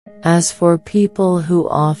As for people who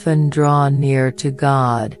often draw near to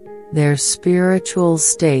God, their spiritual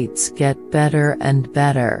states get better and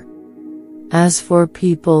better. As for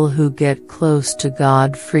people who get close to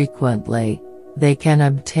God frequently, they can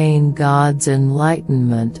obtain God's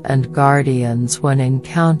enlightenment and guardians when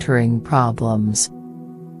encountering problems.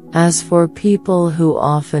 As for people who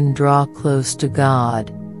often draw close to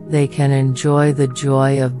God, they can enjoy the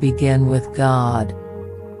joy of being with God.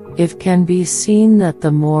 It can be seen that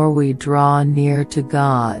the more we draw near to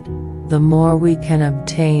God, the more we can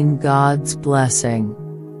obtain God's blessing.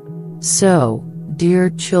 So, dear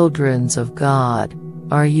children of God,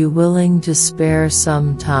 are you willing to spare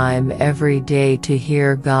some time every day to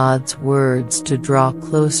hear God's words to draw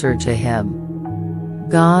closer to Him?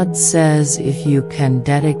 God says if you can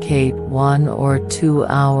dedicate 1 or 2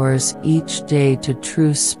 hours each day to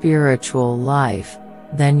true spiritual life,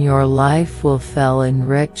 then your life will feel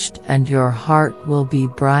enriched and your heart will be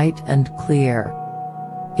bright and clear.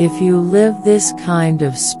 If you live this kind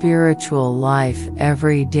of spiritual life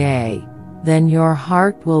every day, then your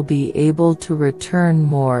heart will be able to return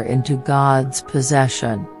more into God's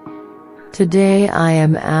possession. Today I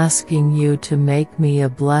am asking you to make me a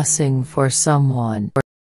blessing for someone.